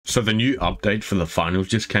So the new update for the finals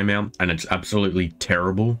just came out and it's absolutely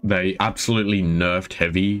terrible. They absolutely nerfed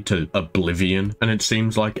heavy to oblivion. And it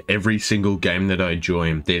seems like every single game that I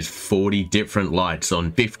join, there's 40 different lights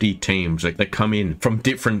on 50 teams that come in from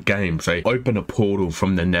different games. They open a portal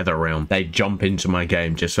from the nether realm. They jump into my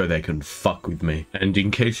game just so they can fuck with me. And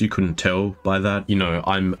in case you couldn't tell by that, you know,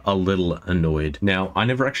 I'm a little annoyed. Now, I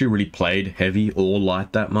never actually really played heavy or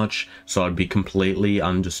light that much, so I'd be completely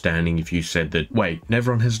understanding if you said that, wait,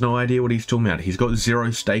 Nevron has no idea what he's talking about. He's got zero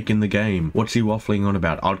stake in the game. What's he waffling on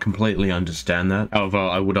about? I'd completely understand that. However,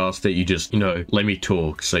 I would ask that you just, you know, let me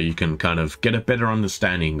talk so you can kind of get a better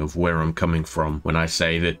understanding of where I'm coming from when I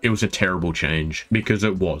say that it was a terrible change, because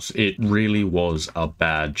it was. It really was a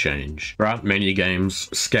bad change. Throughout many games,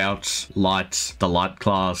 scouts, lights, the light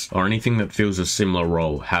class, or anything that fills a similar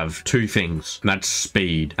role have two things, and that's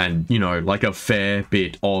speed and, you know, like a fair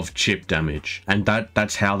bit of chip damage. And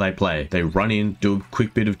that's how they play. They run in, do a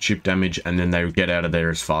quick bit of chip damage, and then they get out of there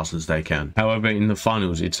as fast as they can. However, in the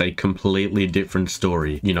finals, it's a completely different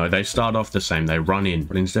story. You know, they start off the same. They run in,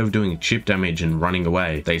 but instead of doing chip damage and running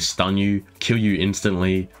away, they stun you, kill you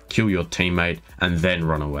instantly, kill your teammate, and then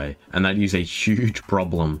run away. And that is a huge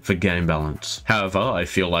problem for game balance. However, I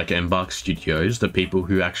feel like Embark Studios, the people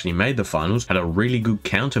who actually made the finals, had a really good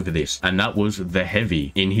counter for this, and that was the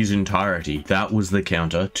heavy in his entirety. That was the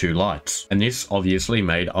counter to lights. And this obviously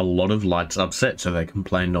made a lot of lights upset, so they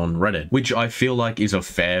complained on Reddit, which I feel like is a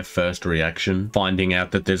fair first reaction. Finding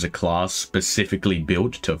out that there's a class specifically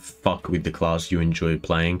built to fuck with the class you enjoy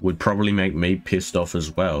playing would probably make me pissed off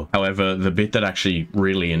as well. However, the bit that actually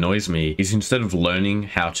really annoys me is instead of learning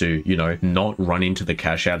how to, you know, not run into the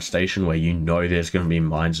cash out station where you know there's going to be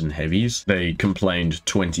mines and heavies, they complained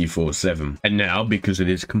 24/7. And now, because it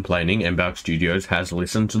is complaining, Embark Studios has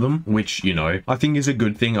listened to them, which, you know, I think is a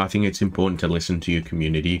good thing. I think it's important to listen to your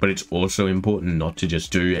community, but it's also important not to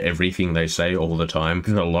just do everything they say all the time,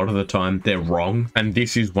 because a lot of the time they're wrong. And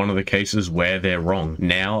this is one of the cases where they're wrong.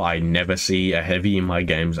 Now I never see a heavy in my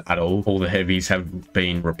games at all. All the heavies have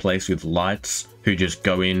been replaced with lights, who just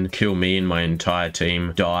go in, kill me and my entire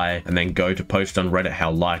team, die, and then go to post on Reddit how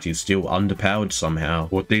light is still underpowered somehow.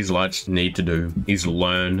 What these lights need to do is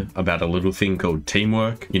learn about a little thing called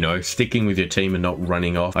teamwork, you know, sticking with your team and not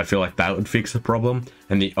running off. I feel like that would fix the problem,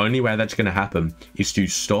 and the only way that's going to happen is to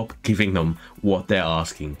stop giving them what they're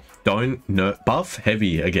asking. Don't buff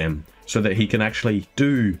heavy again so that he can actually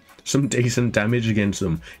do some decent damage against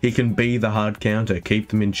them. He can be the hard counter, keep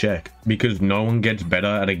them in check, because no one gets better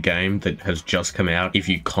at a game that has just come out if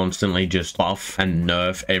you constantly just buff and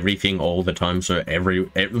nerf everything all the time. So every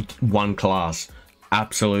one class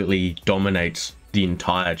absolutely dominates the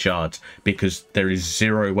entire charts, because there is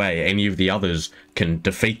zero way any of the others can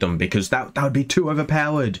defeat them, because that would be too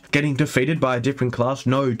overpowered. Getting defeated by a different class,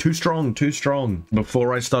 no, too strong, too strong.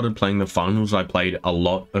 Before I started playing the finals, I played a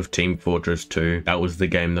lot of Team Fortress 2. That was the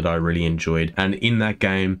game that I really enjoyed, and in that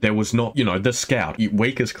game there was not, you know, the scout,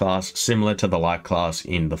 weakest class, similar to the light class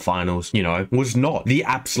in the finals, you know, was not the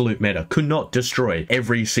absolute meta, could not destroy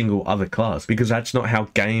every single other class, because that's not how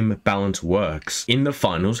game balance works. In the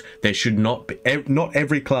finals, there should not be, not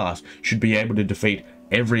every class should be able to defeat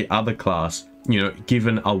every other class, you know,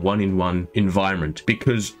 given a one-in-one environment,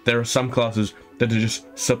 because there are some classes that are just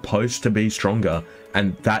supposed to be stronger,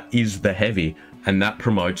 and that is the heavy, and that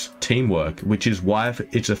promotes teamwork, which is why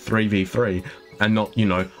it's a 3v3 and not, you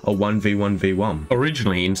know, a 1v1v1.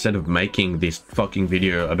 Originally, instead of making this fucking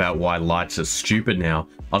video about why lights are stupid now,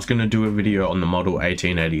 I was going to do a video on the model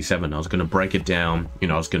 1887. I was going to break it down, you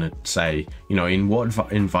know, I was going to say, you know, in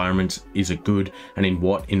what environments is it good and in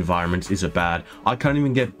what environments is it bad. I can't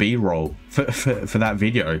even get B-roll for that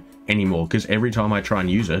video anymore, because every time I try and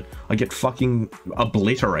use it, I get fucking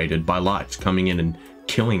obliterated by lights coming in and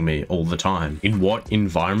killing me all the time. In what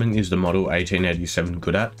environment is the model 1887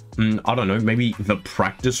 good at? I don't know, maybe the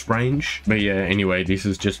practice range. But yeah, anyway, this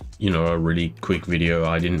is just, you know, a really quick video.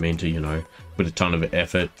 I didn't mean to, you know, put a ton of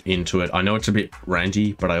effort into it. I know it's a bit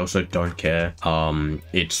ranty, but I also don't care.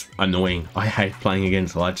 It's annoying. I hate playing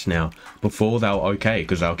against lights now. Before they were okay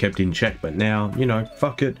because they were kept in check, but now, you know,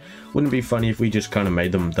 fuck it. Wouldn't it be funny if we just kind of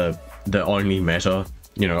made them the only meta?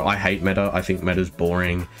 You know, I hate meta. I think meta's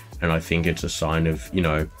boring, and I think it's a sign of, you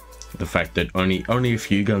know, the fact that only a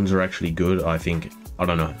few guns are actually good. I think, I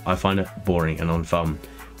don't know, I find it boring and unfun.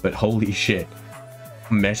 But holy shit,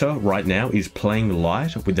 meta right now is playing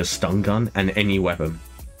light with a stun gun and any weapon,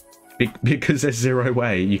 because there's zero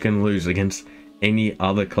way you can lose against any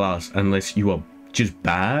other class unless you are just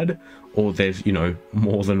bad, or there's, you know,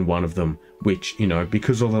 more than one of them, which, you know,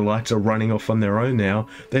 because all the lights are running off on their own now,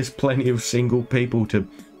 there's plenty of single people to,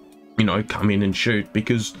 you know, come in and shoot,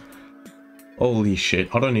 because Holy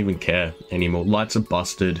shit, I don't even care anymore. Lights are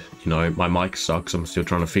busted, you know, my mic sucks. I'm still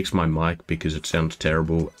trying to fix my mic because it sounds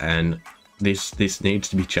terrible, and this needs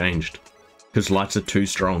to be changed. Because lights are too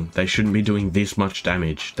strong. They shouldn't be doing this much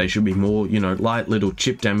damage. They should be more, you know, light little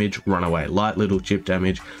chip damage, run away. Light little chip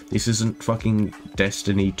damage. This isn't fucking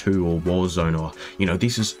Destiny 2 or Warzone, or, you know,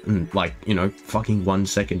 this is like, you know, fucking 1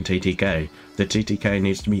 second TTK. The TTK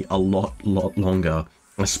needs to be a lot longer,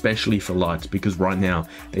 especially for lights, because right now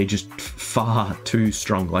they're just far too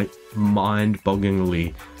strong, like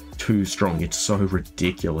mind-bogglingly too strong. It's so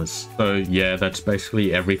ridiculous. So yeah, that's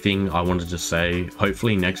basically everything I wanted to say.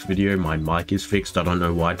 Hopefully next video my mic is fixed. I don't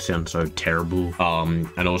know why it sounds so terrible.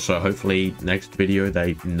 And also hopefully next video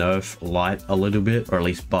they nerf light a little bit, or at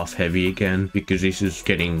least buff heavy again, because this is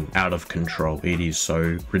getting out of control. It is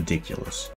so ridiculous.